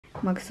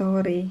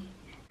mag-sorry.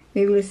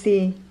 We will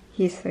see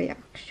his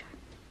reaction.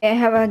 I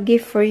have a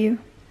gift for you.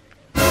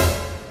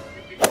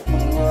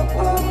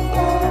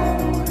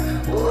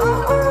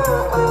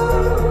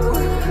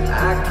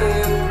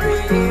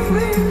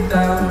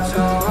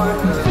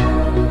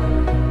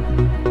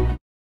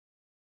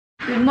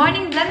 Good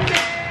morning,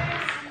 blenders!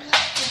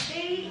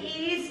 Today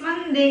is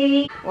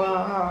Monday.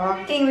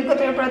 Wow, King, we go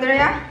to your brother,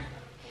 yeah?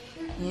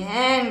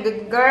 Yan,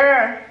 good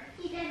girl.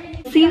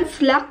 Since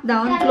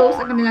lockdown, close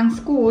ang kanilang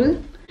school,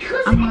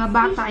 ang mga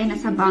bata ay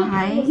nasa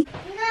bahay.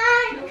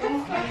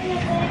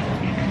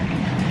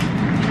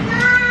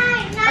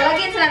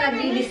 Palagi sila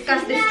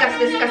nag-discuss.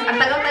 Ang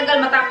tagal-tagal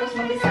matapos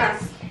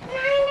mag-discuss.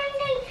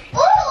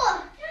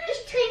 Oh!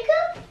 Ich trinke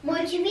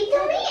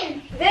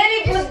Multivitamin. Very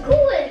good.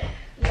 Cool.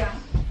 Yeah.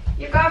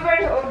 You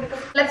covered all because...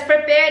 Let's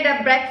prepare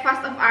the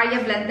breakfast of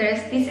Arya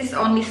blenders. This is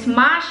only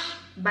smash,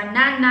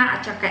 banana,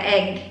 at saka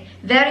egg.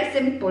 Very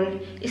simple.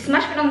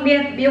 I-smash ko lang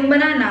yung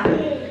banana.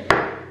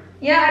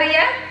 Yeah,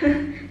 Arya?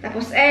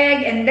 Tapos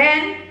egg, and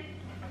then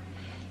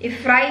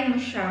i-fry mo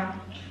siya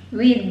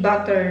with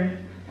butter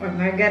or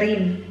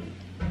margarine.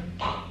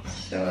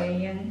 So,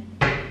 yan.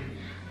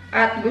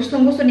 At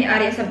gustong-gusto ni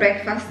Arya sa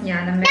breakfast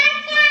niya na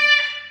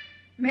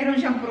meron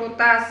siyang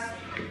prutas.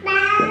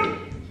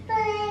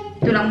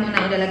 Ito lang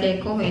muna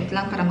ilalagay ko. Wait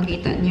lang para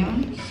makita nyo.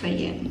 So,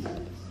 yan.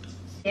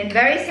 And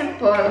very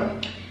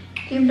simple.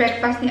 Ito yung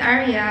breakfast ni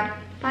Arya.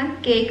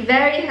 Pancake.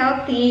 Very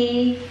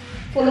healthy.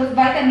 Full of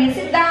vitamins.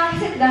 Sit down.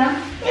 Sit down.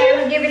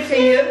 I will give it to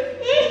you.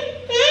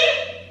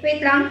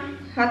 Wait lang.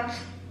 Hot.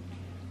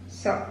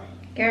 So,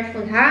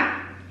 careful, ha?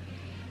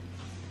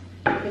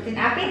 Good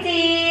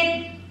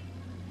appetite!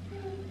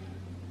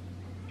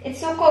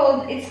 It's so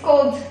cold. It's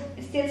cold.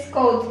 It's still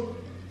cold.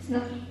 It's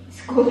not...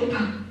 It's cold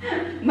pa.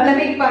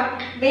 Malamig pa.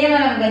 Ganyan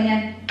na lang,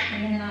 ganyan.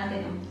 Ganyan na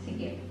natin. Oh.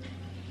 Sige.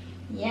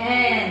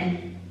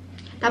 Yan.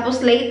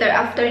 Tapos later,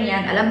 after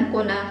nyan, alam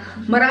ko na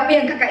marami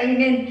ang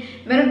kakainin.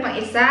 Meron pang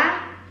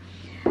isa.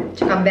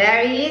 Tsaka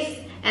berries.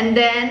 And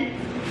then,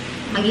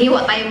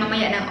 maghiwa tayo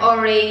mamaya ng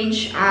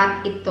orange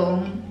at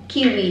itong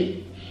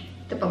kiwi.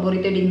 Ito,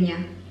 paborito din niya.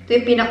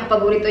 Ito yung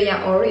pinaka-paborito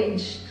niya,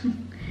 orange.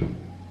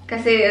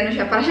 Kasi ano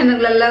siya, parang siya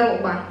naglalaro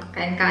ba?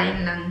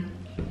 Kain-kain lang.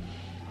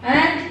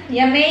 And,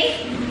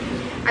 yummy.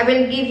 I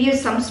will give you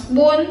some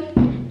spoon.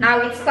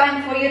 Now it's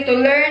time for you to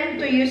learn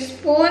to use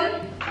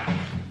spoon.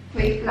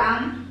 Wait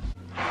lang.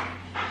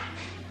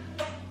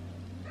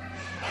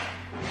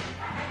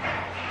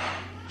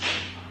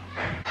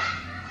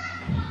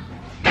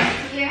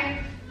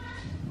 Here.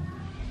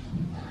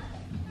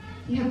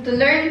 You have to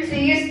learn to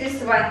use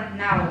this one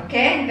now,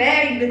 okay?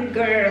 Very good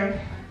girl.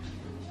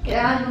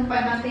 Kailangan mo pa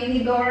ng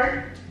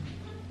tinidor.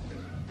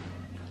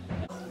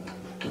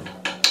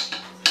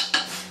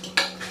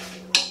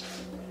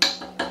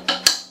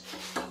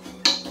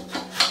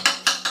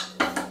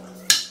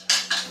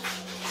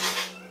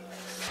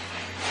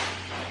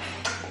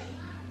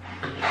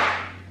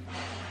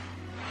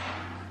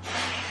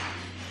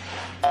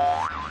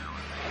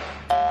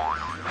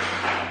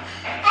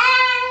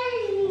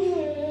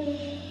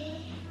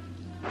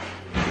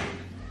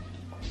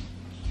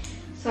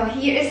 So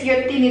here is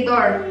your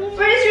tinidor.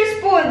 Where is your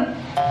spoon?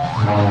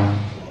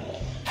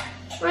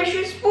 Where's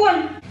your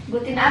spoon?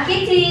 Good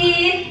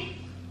appetite!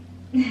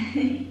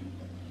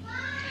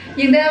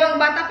 Yung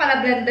dalawang bata pala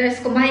blenders,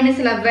 kumain na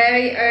sila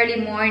very early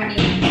morning.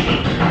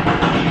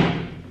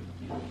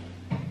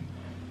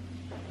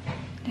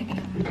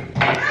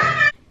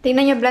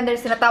 Tingnan nyo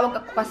blenders,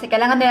 sinatawag ako kasi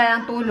kailangan nila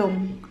ng tulong.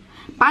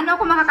 Paano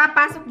ako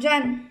makakapasok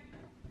dyan?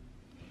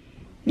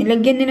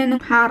 Nilagyan nila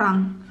ng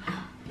harang.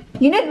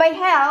 You need my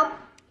help?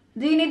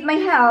 Do you need my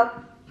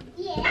help?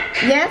 Yes.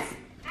 Yes?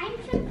 I'm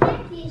so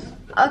practice.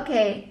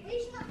 Okay.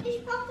 It's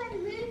Papa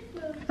move.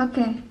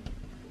 Okay.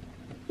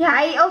 Yeah,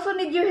 I also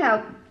need your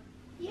help.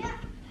 Yeah,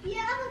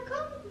 I will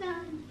come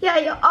now. Yeah,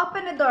 you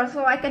open the door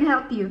so I can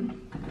help you.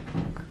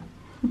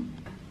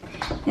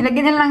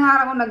 Nilagyan nila ng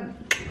harang ko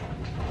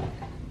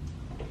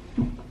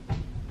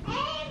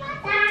Hey,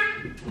 Mata!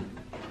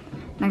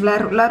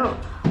 naglaro-laro.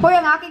 Hoy,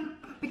 ang aking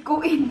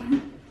pikuin.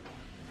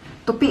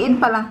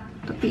 Tupiin pala.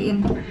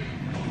 Tupiin.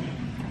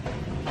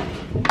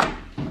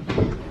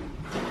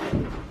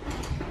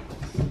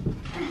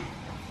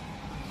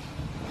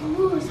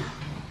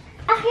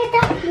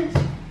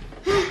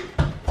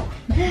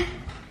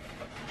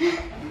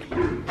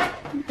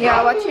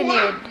 Yeah, what you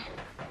need?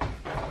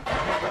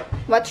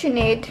 What you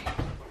need?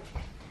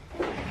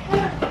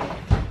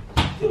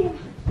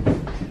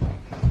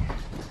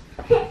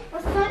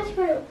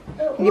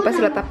 Hindi pa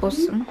sila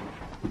tapos.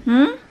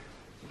 Hmm?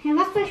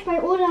 Was soll ich bei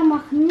Oda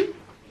machen?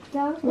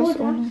 Da,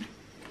 Oda.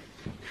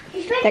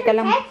 Ich will Teka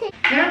lang. fertig.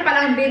 Meron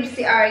palang bibs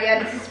si Arya.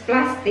 This is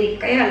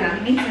plastic. Kaya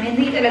lang, minsan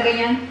hindi talaga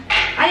niya.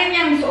 Ayaw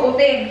niyang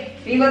suotin.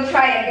 We will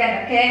try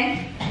again,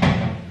 okay?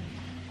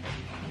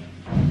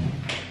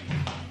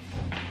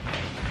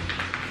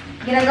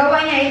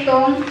 Ginagawa niya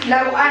itong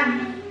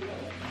laruan.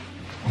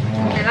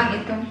 Ano lang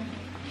ito.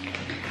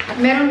 At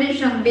meron din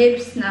siyang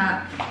bibs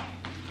na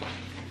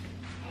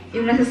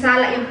yung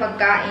nasasala yung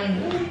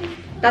pagkain.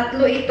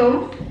 Tatlo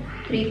ito.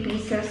 3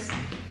 pieces.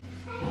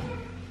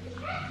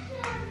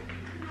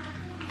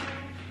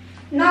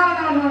 No.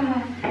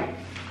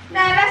 No,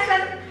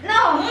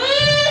 no.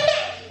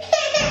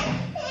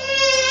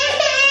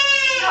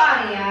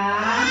 Sorry,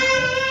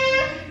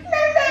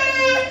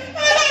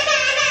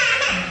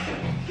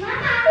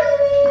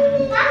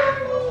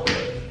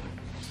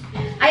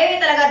 ayaw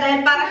niya talaga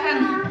dahil para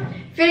siyang,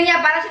 feel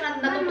niya para siyang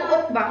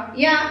natutuok ba?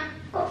 Yeah.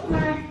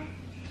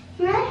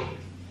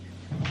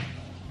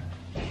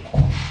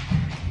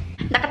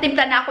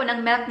 Nakatimpla na ako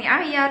ng milk ni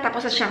Arya,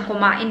 tapos na siyang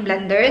kumain,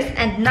 blenders.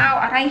 And now,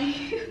 aray,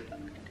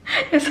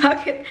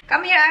 nasakit.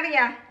 Come here,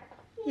 Arya.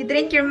 You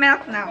drink your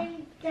milk now.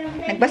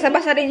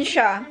 Nagbasa-basa rin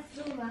siya.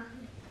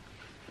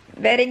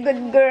 Very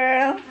good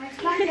girl.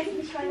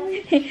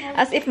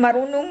 As if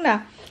marunong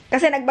na.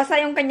 Kasi nagbasa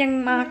yung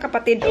kanyang mga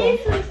kapatid. Oh.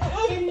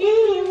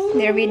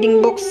 They're reading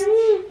books.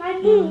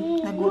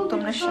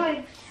 Nagutom na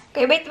siya.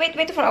 Okay, wait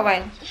for a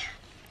while.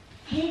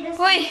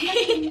 Hoy!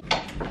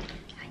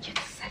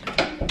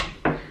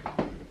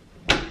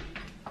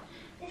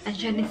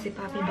 Andiyan din si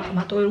Papi. Baka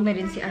matulog na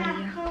din si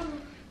Arya.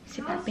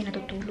 Si Papi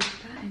natutulog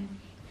pa.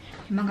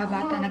 Yung mga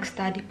bata,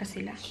 nag-study pa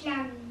sila.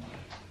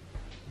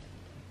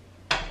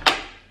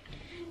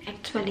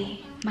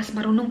 Actually, mas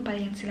marunong pa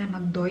yan sila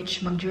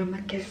mag-Deutsch,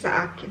 mag-German kaysa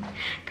sa akin.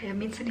 Kaya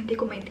minsan hindi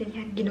ko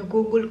maintindihan.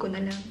 Ginugugol ko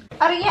na lang.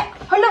 Arya!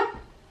 Hala!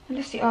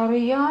 Hala si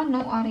Arya.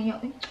 No, Arya.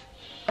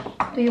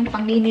 Ito yung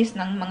panglinis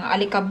ng mga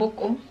alikabok,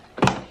 oh.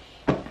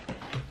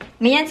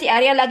 Ngayon si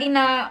Arya laging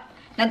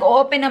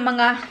nag-o-open ng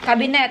mga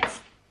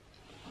cabinets.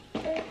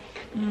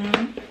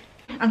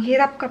 Ang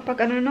hirap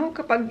kapag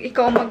kapag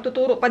ikaw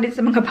magtuturo pa din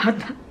sa mga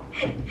bata.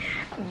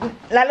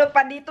 Lalo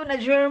pa dito na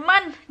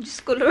German.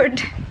 Diyos ko Lord.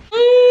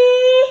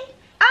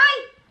 Ay!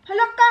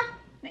 Hala ka!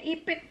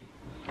 Naipit.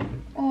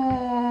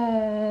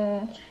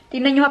 Oh.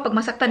 Tingnan nyo ha, pag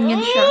masaktan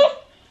yan siya.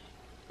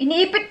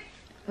 Iniipit.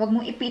 Huwag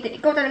mong ipitin.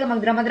 Ikaw talaga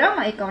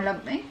magdrama-drama. Ikaw lang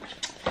eh.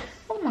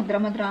 Huwag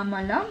magdrama-drama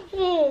lang.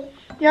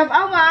 You have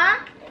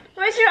awa?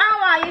 Where's your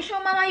awa? You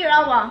show mama your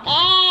awa.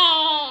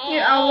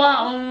 Your awa.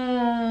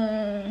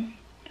 Oh.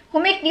 Who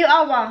make you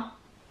awa?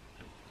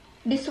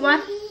 This one?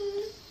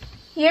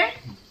 Here?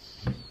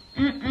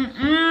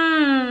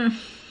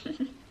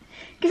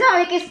 Kisa,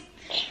 kis.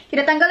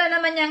 Tinatanggalan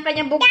naman niya ang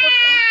kanyang bukot.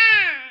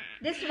 Oh.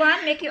 This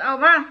one make you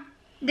awa.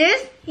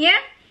 This? Here?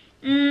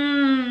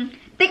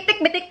 Tik-tik,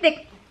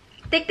 bitik-tik.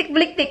 Tik-tik,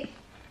 blik-tik.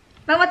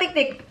 Mama,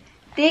 tik-tik.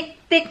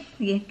 Tik-tik.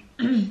 Sige.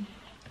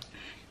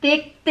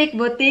 Tik-tik,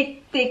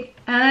 butik-tik.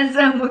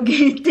 Asa mo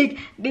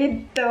gitik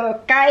dito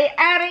kay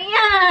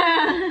Arya.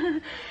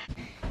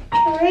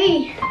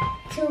 3,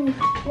 2,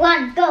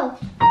 1, go!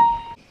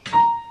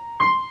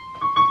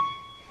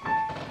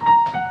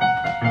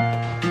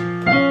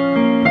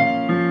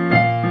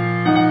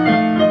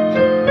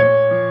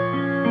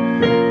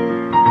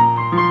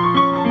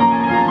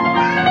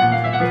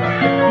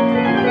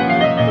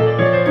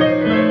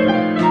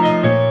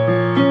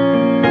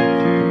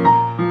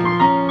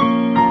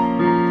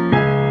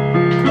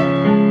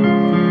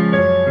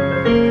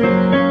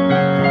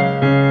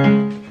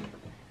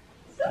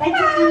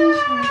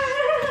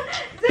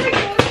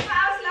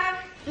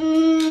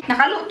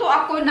 Nakaluto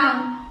ako ng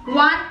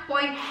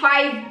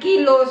 1.5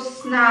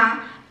 kilos na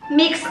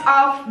mix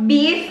of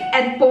beef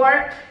and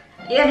pork.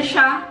 Yan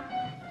siya.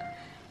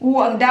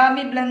 Ang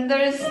dami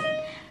blenders.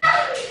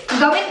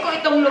 Gawin ko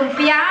itong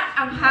lumpia,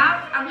 ang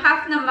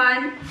half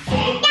naman.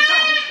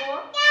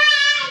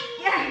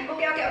 Yeah,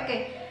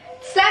 okay.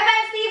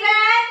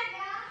 Steven!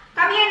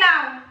 Come here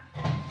now.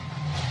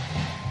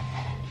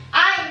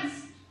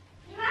 Eins.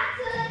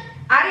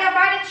 Arya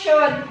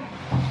Barnett.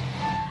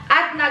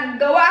 At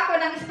naggawa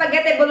ako ng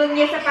spaghetti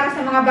bolognese para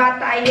sa mga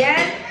bata.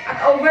 Ayan.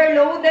 At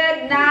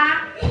overloaded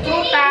na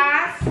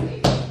prutas.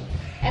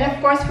 And of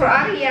course for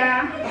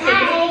Arya.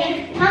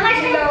 Hi! Mama,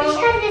 ich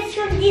kann jetzt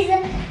schon diese...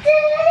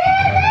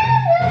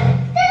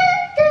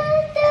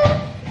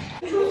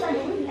 Ich muss an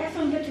unten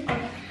essen und bitte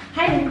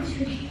heim.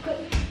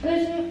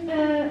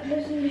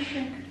 Lösen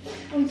Geschenk.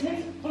 Und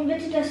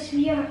bitte, dass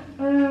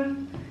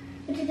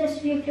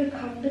wir Glück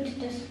haben. Bitte,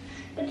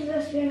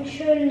 dass wir ein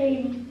schönes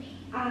Leben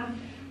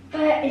haben.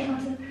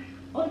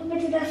 Und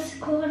bitte, dass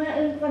Corona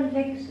irgendwann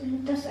weg ist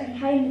und dass es ein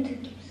Heilmittel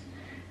gibt.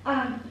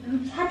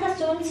 Hat das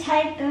so ein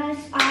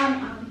Zeitgeist?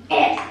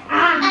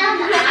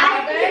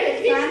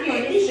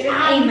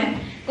 Amen.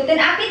 Guten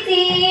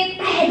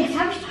Appetit! Das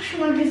habe ich doch schon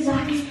mal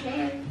gesagt.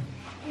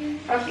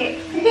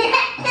 Okay.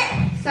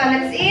 So,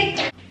 let's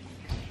eat.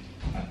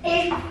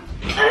 Ich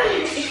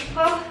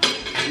brauche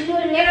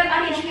nur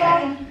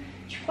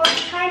ich brauche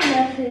keinen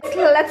Löffel.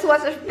 Let's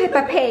watch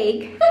Peppa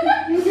Pig.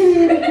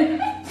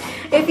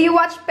 If you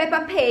watch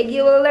Peppa Pig,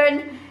 you will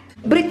learn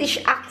British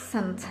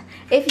accent.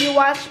 If you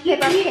watch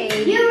Peppa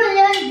Pig, You will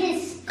learn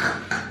this.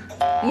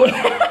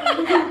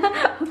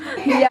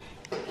 Yeah.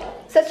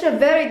 Such a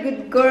very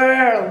good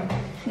girl.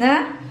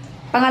 Na?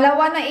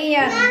 Pangalawa na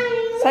iyan.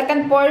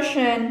 Second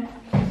portion.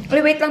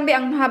 Wait lang,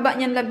 ang haba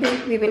niyan labi.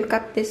 We will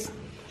cut this.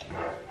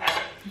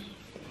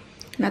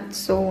 Not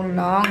so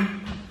long.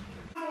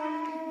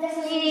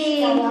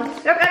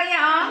 Look,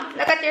 Arya, oh.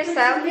 Look at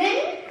yourself.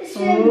 ist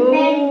für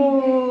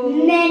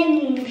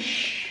Mensch.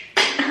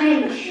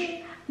 Mensch.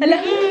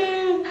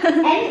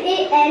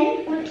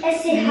 M-E-N und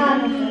S-C-H.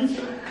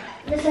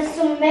 Das ist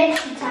so ein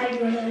Menschenteil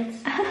gehört.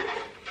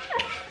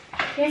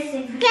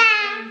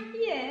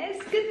 Yes,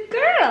 good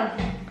girl.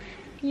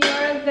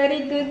 You're a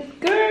very good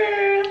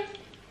girl.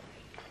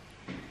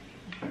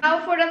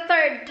 Now for the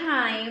third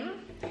time,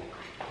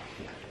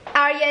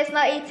 Arya is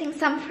now eating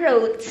some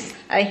fruits.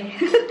 Ay,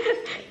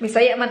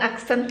 Bisaya man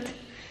accent.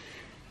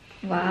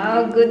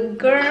 Wow, good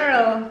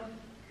girl.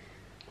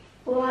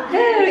 Wow.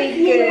 Very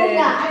good.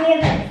 Arya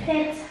wird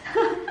fett.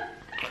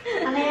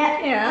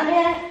 Ja.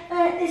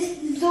 Arya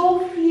isst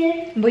so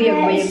viel.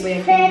 Buyag.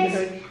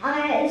 Fett.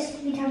 Arya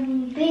isst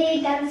Vitamin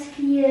B ganz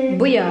viel.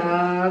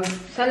 Buyag.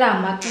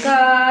 Salamat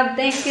God.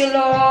 Thank you,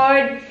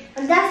 Lord.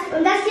 Und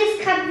das hier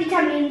ist gerade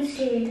Vitamin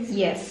C.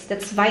 Yes,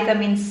 that's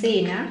vitamin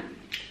C, na?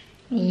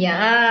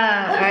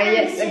 Yeah,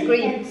 Arya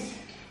agreed.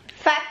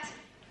 Fat?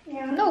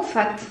 Ja. No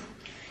fat.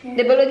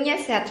 The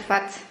bolognese had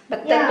fat,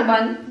 but that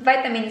one,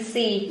 vitamin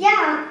C.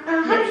 Ja,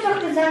 habe ich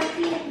doch gesagt,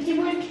 die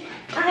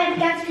Arya hat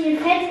ganz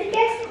viel Fett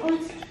gegessen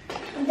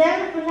und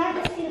dann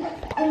ist sie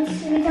und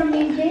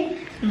Vitamin B.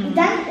 Und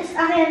dann ist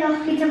Arya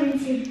noch Vitamin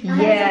C.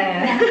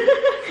 Yeah.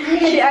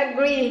 She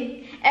agreed.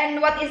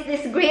 And what is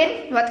this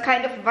green? What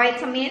kind of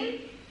vitamin?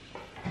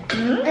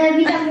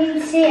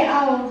 Vitamin C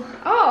auch.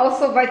 Oh,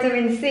 also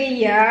vitamin C,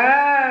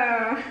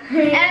 yeah.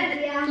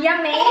 And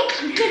yummy.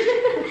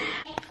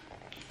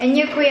 And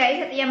you, Kuya, is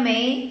it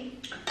yummy?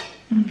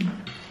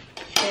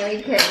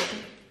 Very good.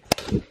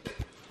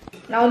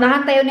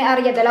 Naunahan tayo ni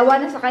Arya. Dalawa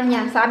na sa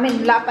kanya. Sa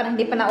amin, wala pa,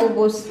 hindi pa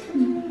naubos.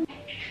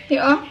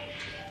 Here, oh.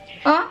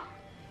 Oh.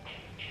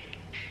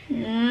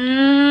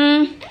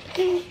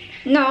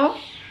 No.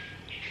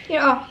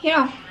 Here, oh. Here,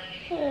 oh.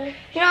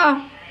 Here,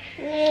 oh.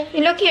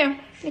 You look here.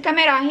 The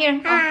camera, here.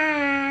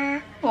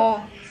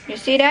 Oh. You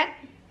see that?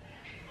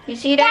 You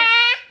see that?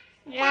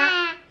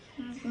 Yeah.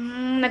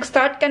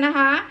 Nag-start ka na,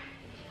 ha?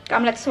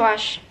 Come, let's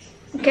wash.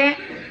 Okay?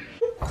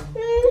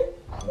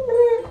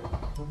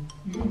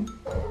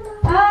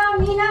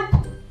 Mina.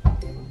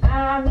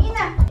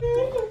 Mina.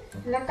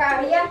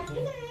 Lakaria.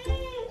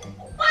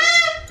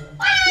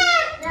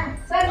 Nah,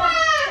 saya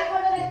mau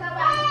nulis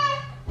apa?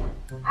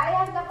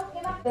 Ayah dapat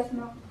gimana? Best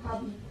mo,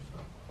 hobby.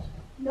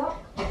 Dok.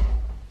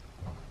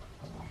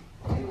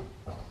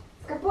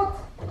 Kaput.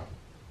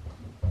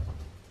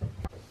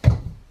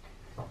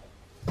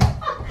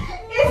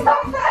 It's a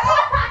prank.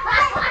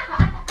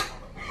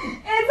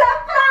 It's a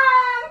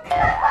prank.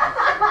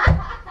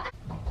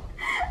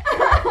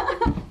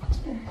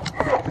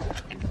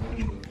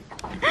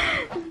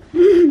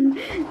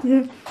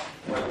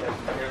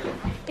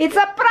 It's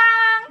a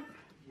prank.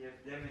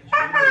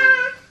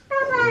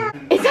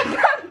 It's a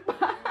prank.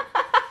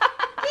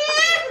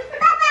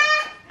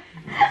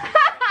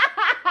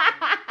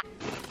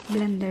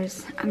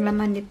 Blenders. Ang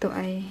laman nito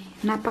ay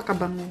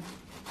napakabango.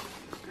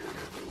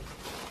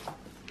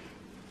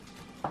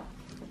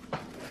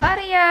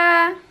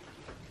 Arya!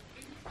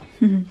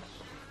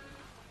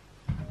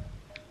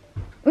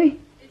 Uy,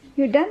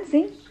 you're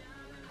dancing?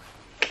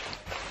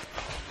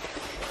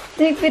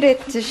 Take it.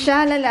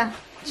 Shalala.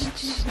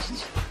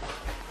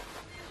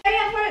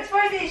 Arya,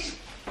 for this.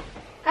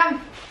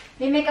 Come.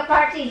 We make a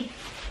party.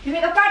 We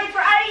make a party for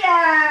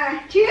Arya.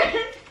 Cheers.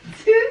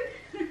 Sit.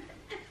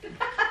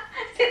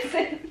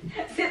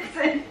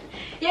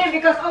 Yeah,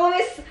 because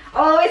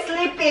always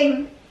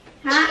sleeping.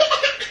 Huh?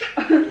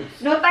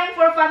 No time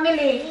for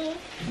family.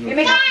 We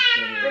make a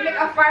party. We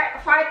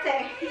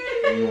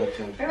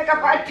make a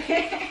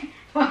party.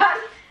 1,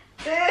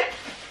 2.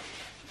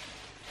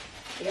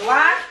 You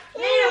want?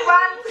 You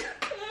want?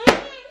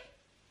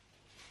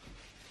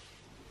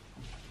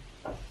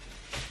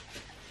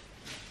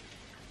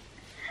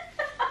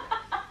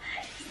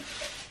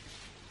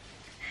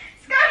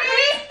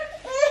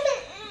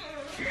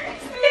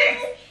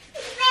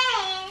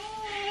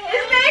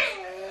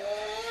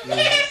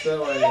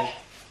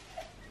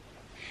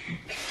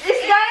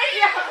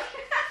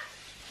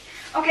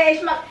 Okay,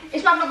 ich mach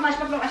noch mal.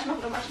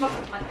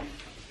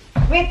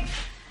 Wait.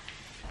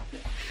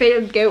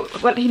 Failed go.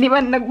 Well, hindi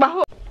man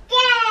nagbaho.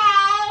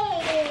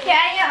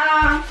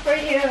 Yeah, for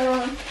you.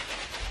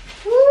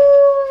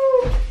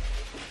 Woo!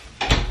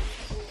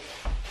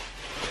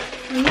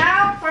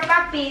 Now for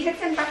Papi.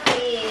 Sit and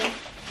Papi.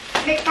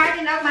 Make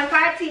party now, my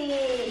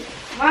party.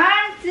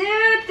 1,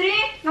 2,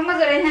 3.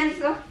 Mama, your hands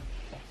go.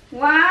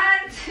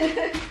 1,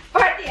 2.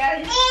 Party,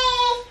 Ari.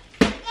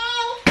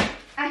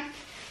 Ay,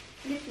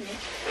 listen.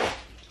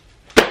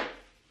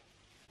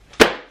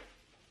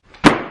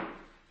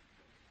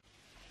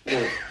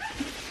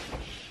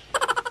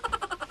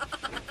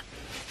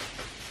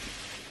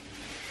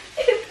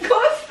 It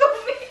goes to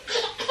me.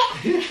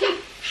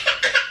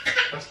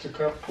 Hast du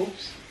gerade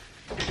Pups?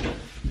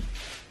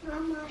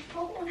 Mama,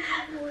 guck uns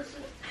die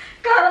Hose.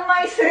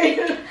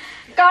 Carmichael.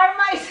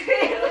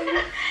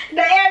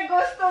 The air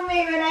goes to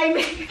me when I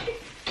make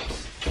it.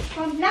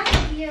 Kommt nach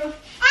dir.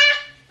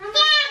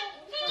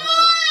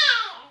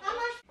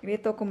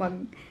 Dito ko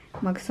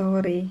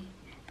mag-sorry.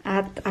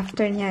 At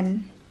after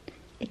nyan,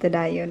 ito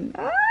dayon.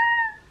 Ah!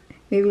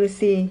 We will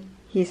see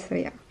his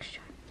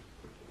reaction.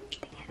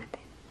 Tingnan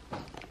natin.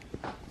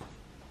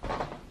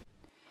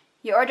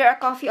 You order a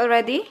coffee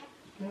already?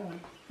 Yeah.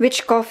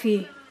 Which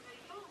coffee?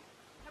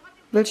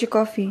 Dolce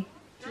coffee.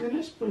 An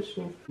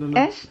espresso.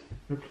 S?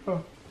 Ja,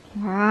 klar.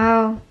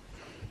 Wow.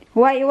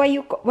 Why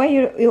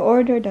you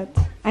order that?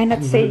 I not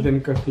Weil say.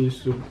 dein Kaffee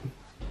ist so.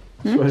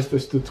 Ich weiß,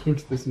 dass du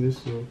trinkst es nicht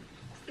so.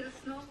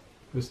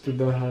 Was du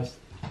da hast.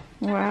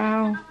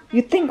 Wow.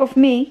 You think of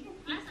me?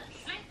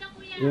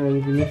 Ja,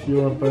 even if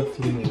you are bad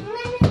to me.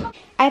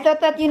 I thought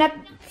that you not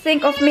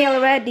think of me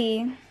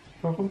already.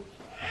 Warum?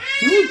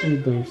 Nur du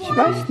denkst. Ich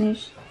weiß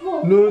nicht.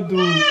 Nur du.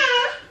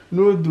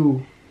 Nur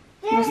du.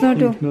 Was nur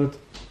du? Denk not.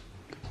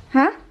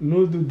 Huh?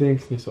 Nur du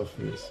denkst nicht auf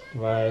mich.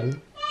 Weil,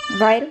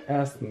 Weil?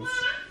 erstens,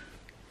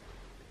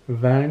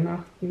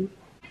 Weihnachten.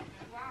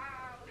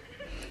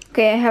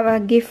 Okay, I have a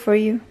gift for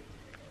you.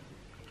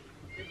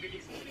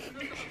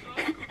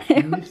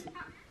 Nicht,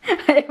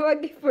 I have a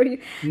gift for you.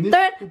 nicht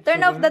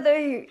Turn off pupsen,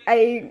 the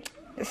I.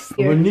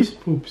 Aber nicht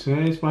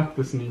pupsen, ich mag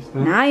das nicht.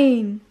 Ne?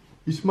 Nein.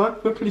 Ich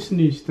mag wirklich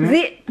nicht. Ne?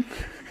 Sie.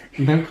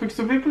 Und dann kriegst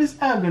du wirklich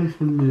Ärger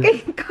von mir.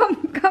 Okay, komm.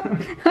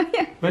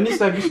 Wenn ich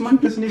sage, ich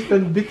mag das nicht,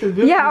 dann bitte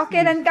wirklich Yeah,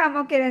 okay, nicht.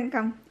 then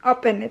come.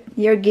 Open it.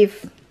 Your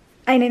gift.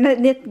 I mean,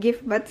 not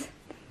gift, but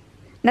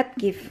not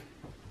gift.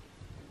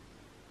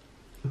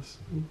 Ach so.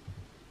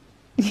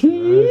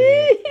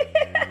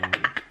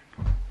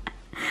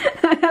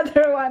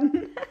 Another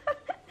one.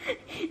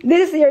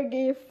 This is your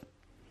gift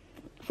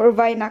for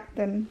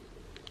Weihnachten.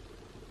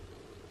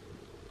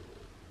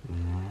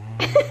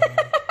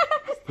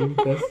 Stimmt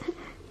das?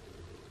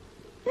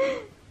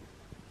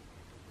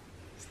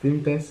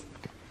 Stimmt das?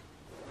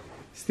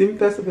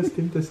 Stimmt das oder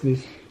stimmt das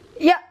nicht?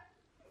 Yeah.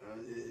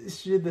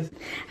 Ich will das.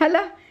 Hello.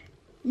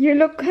 You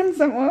look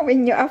handsome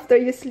when you after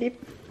you sleep.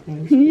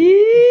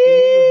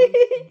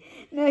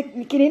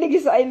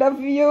 Kinilig sa I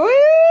love you.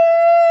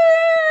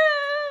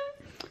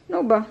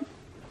 No ba?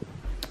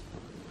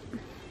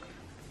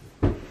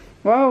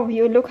 Wow,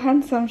 you look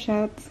handsome,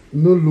 Schatz.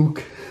 No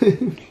look.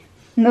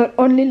 Not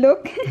only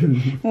look.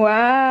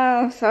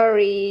 Wow,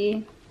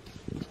 sorry.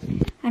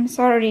 I'm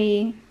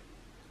sorry.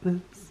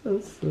 I'm so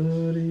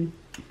sorry.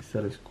 Ist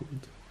alles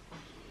gut.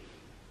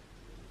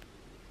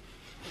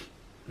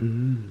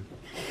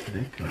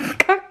 Lecker.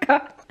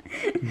 Kaka.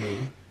 No.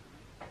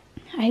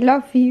 I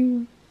love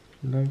you.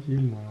 Love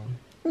you, Mom.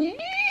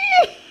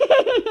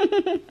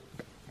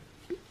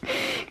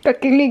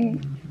 Kakilig.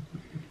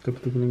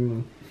 Kapituling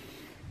mo.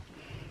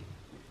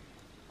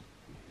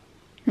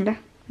 Hala,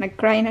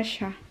 nag-cry na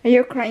siya. Are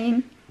you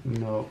crying?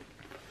 No.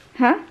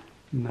 Huh?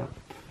 No.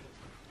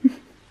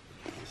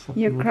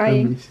 You're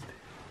crying.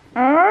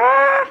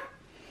 Ah!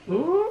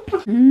 Oh.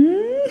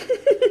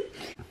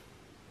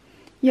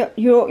 Yeah,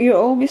 you're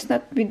always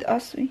not with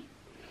us. Eh?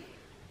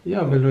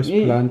 Ja, weil was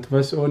plant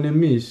was ohne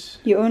mich.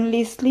 You're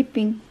only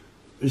sleeping.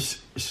 Ich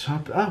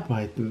hab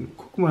Arbeiten.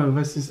 Guck mal,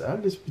 was ich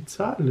alles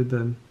bezahle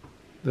dann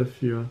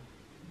dafür.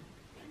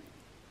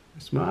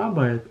 Muss mal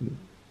arbeiten.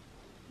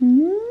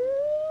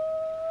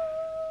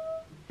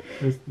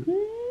 Weißt du?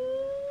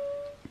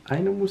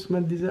 Einer muss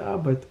mal diese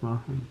Arbeit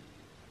machen.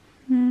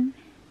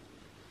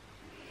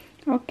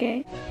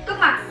 Okay. Guck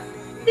mal.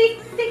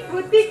 Tick, tick,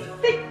 butik,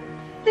 tick.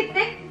 Tick,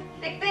 tick,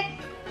 tick, tick.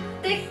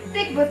 Tick,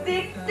 tick,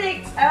 butik,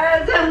 tick.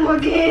 Asa mo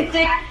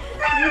gitik.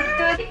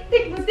 Dito, tick,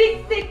 tick,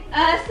 butik, tick.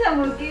 Asa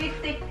mo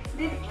gitik.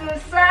 Dito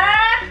sa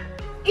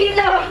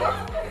ilaw.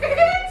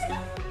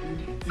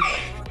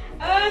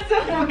 Asa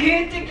mo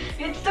gitik.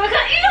 Dito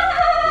sa ilaw.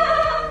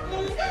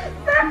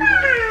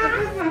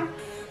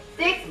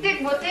 Tick, tick,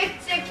 butik,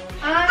 tick.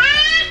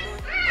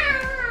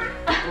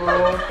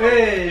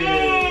 Okay.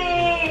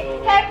 Yay!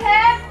 Hep,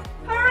 hep.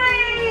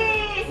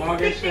 Hooray!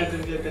 Morgen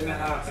schneiden wir deine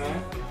Haare.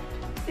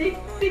 Tick,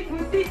 tick,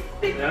 butik,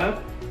 tick. Ja?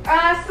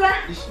 Asa.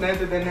 Ich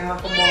schneide deine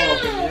Haare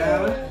morgen,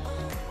 ja?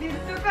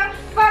 Dito ka,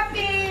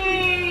 Papi!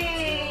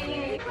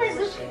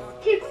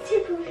 Tipp,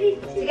 tipp, tipp.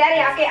 Sige, Ari,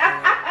 okay,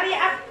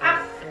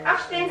 up.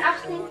 Aufstehen.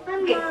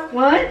 Okay,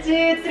 1,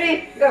 2,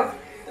 3, go.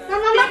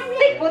 Mama,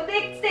 Tick,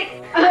 butik, tick.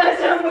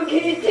 Asa mo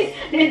gitik.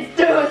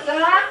 Dito sa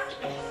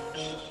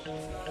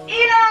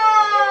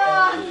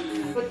ilaw.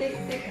 Butik,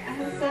 tick,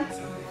 asa.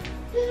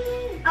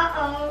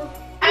 Uh-oh.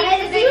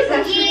 Ano sa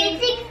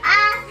Gitik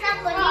asa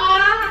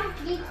politik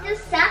dito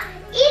sa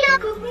ilaw.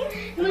 Gucken,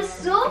 du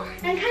musst so,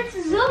 dann kannst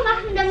du so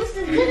machen, dann musst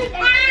du direkt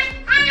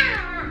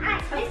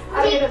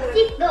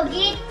Gitik,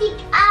 gitik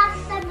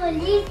asa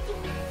politik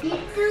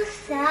dito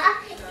sa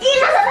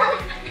ilaw.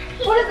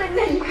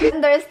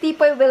 There's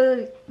people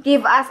will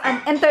give us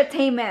an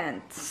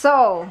entertainment.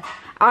 So,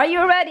 are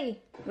you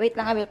ready? Wait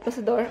lang, I will close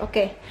the door.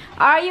 Okay.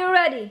 Are you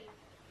ready?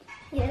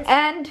 Yes.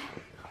 And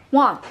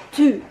 1,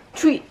 2,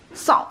 3,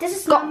 song. This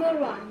is go. number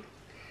 1.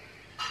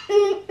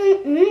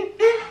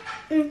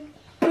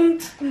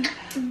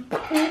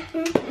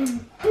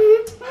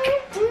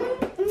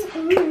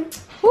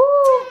 Woo!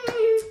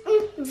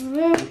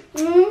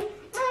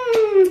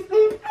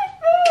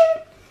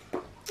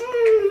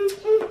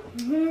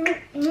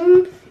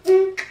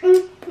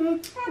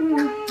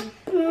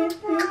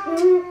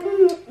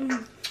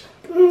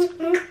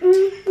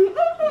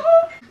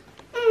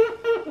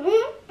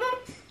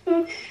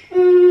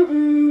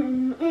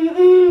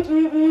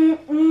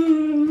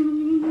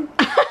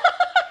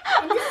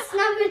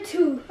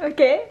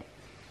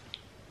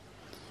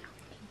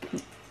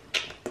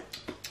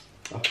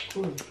 Of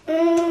course.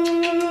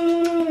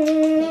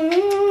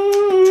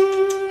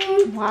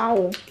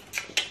 Wow.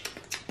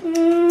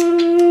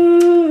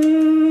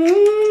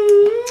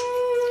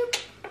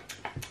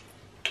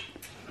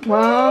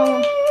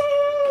 Wow.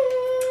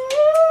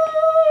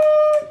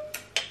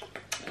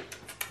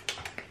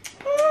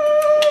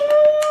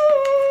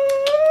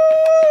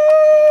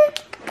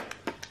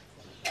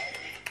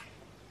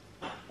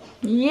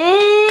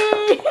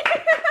 Yay!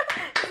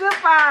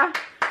 Super!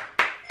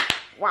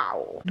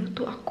 Wow!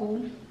 Luto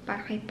ako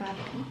para kay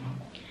Papi.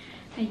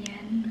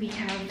 Ayan, we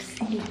have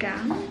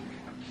sinigang.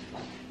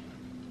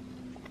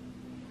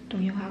 Ito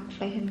yung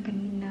hakflyan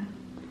kanina.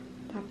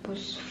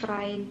 Tapos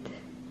fried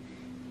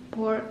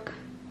pork.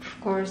 Of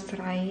course,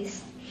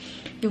 rice.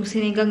 Yung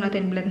sinigang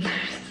natin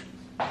blenders.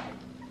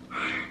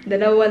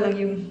 Dalawa lang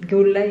yung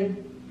gulay.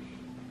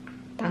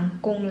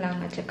 Tangkong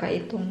lang at saka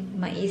itong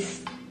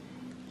mais.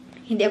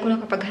 Hindi ako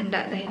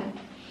nakapaghanda dahil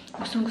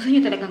gusto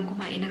niya talagang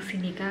kumain ng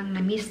sinigang.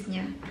 Na-miss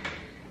niya.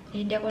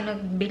 Eh, hindi ako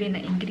nagbili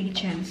ng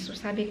ingredients. So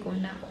sabi ko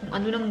na kung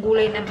ano ng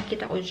gulay na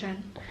makita ko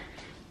dyan,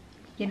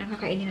 yan ang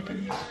kakainin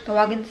natin.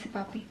 Tawagin si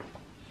Papi.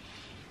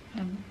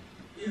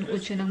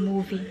 Nanood siya ng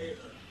movie.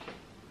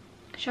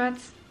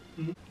 Shots?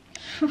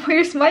 Why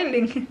are you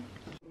smiling?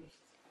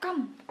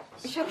 Come.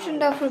 Ich hab schon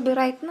dafür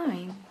bereit.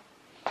 Nein.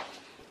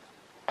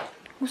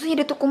 Gusto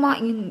niya dito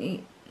kumain eh.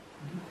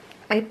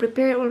 I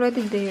prepared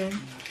already there.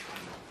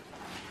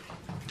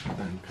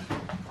 Danke.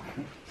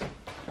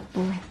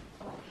 Oh.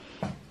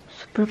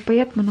 Super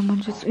payat mo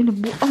naman siya. Uy,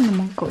 nabuang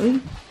naman ka eh.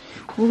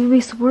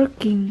 Always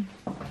working.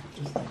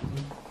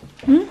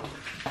 Hmm?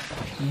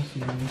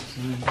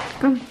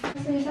 Come.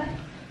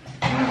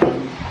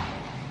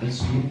 Das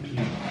ist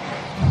Lumpia.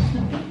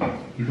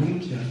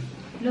 Lumpia.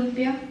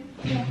 Lumpia?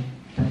 Yeah.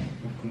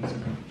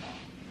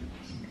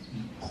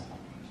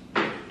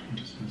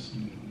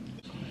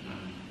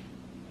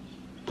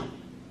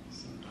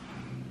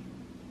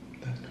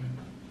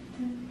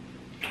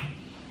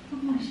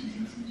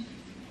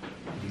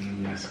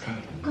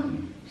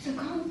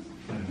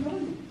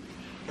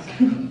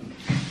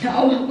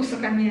 Naawa ko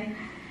sa kanya.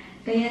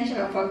 Ganyan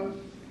siya kapag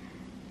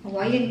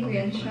awayin ko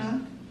yan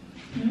siya.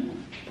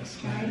 Nice.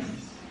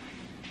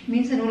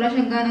 Minsan wala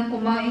siyang ganang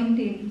kumain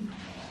din.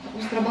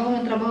 Tapos trabaho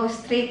ng trabaho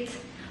straight.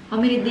 How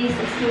many days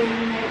is your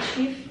night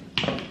shift?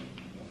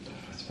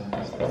 Was war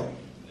das?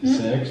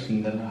 6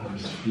 und danach habe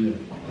ich 4.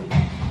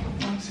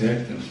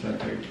 6 und 2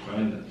 Tage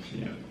frei, dann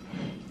 4.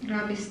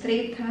 Grabe,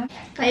 straight ha.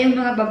 Tayong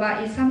mga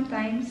babae,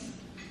 sometimes,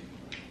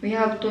 we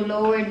have to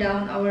lower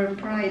down our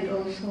pride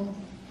also.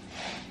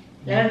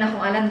 Lalo na kung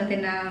alam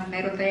natin na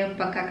mayroon tayong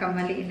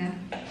pagkakamali na.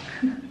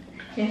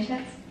 Yan,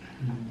 shots?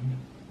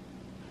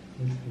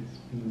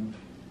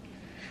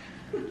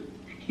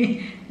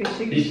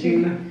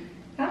 Eating na.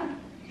 Ha?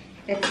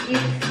 Let's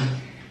eat.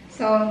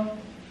 So,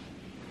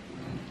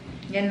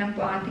 yan lang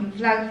po ang ating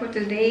vlog for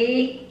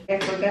today.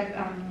 I forgot,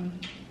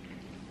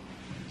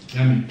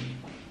 Yummy.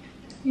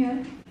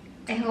 yeah.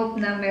 I hope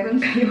na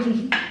meron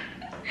kayong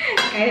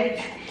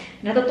kahit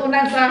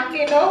natutunan sa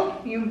akin, no?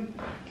 Yung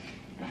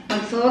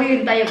mag-sorry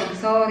yun tayo,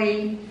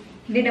 mag-sorry.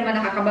 Hindi naman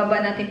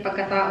nakakababa natin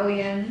pagkatao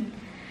yan.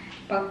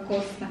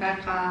 Pagkos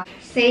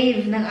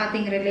nakaka-save ng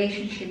ating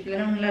relationship.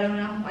 Lalo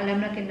na kung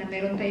alam natin na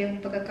meron tayong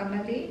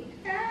pagkakamali.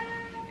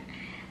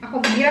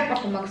 Ako, mahirap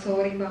ako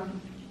mag-sorry bang.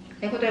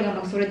 Ayaw ko talaga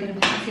mag-sorry din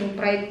naman kasi yung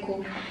pride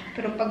ko.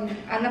 Pero pag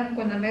alam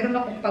ko na meron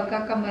akong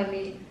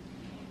pagkakamali,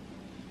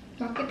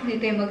 bakit hindi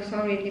tayo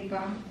mag-sorry, di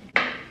ba?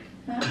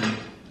 Huh?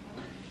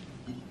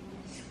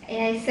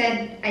 I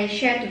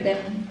shared to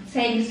them,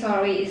 saying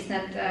sorry is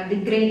not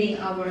degrading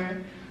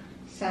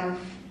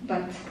ourselves,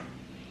 but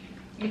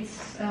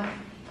it's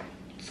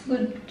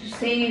good to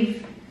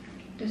save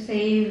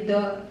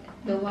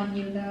the one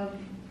you love.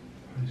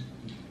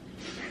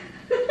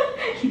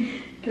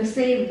 To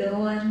save the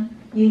one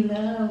you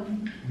love.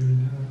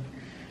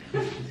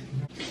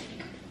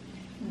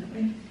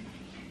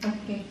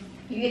 Okay,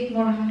 you eat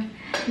more, huh?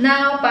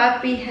 Now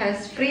Papi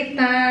has free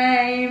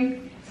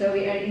time, so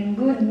we are in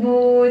good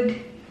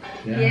mood.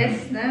 Yeah.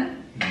 Yes, na?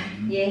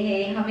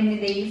 Yay! How many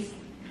days?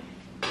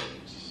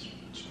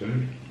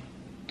 12.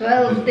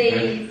 12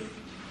 days.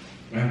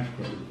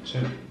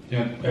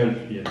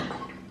 11 jetzt.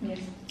 Yes.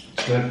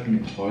 12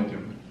 mit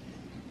heute.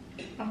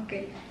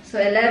 Okay.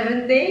 So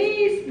 11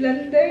 days,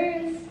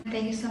 blenders.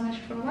 Thank you so much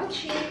for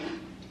watching.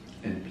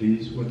 And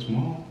please watch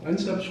more and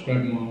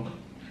subscribe more.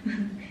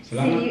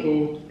 Salamat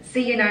po.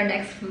 See you in our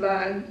next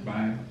vlog.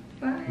 Bye.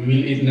 Bye. We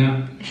will eat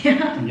now.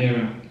 Yeah.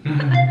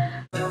 Together.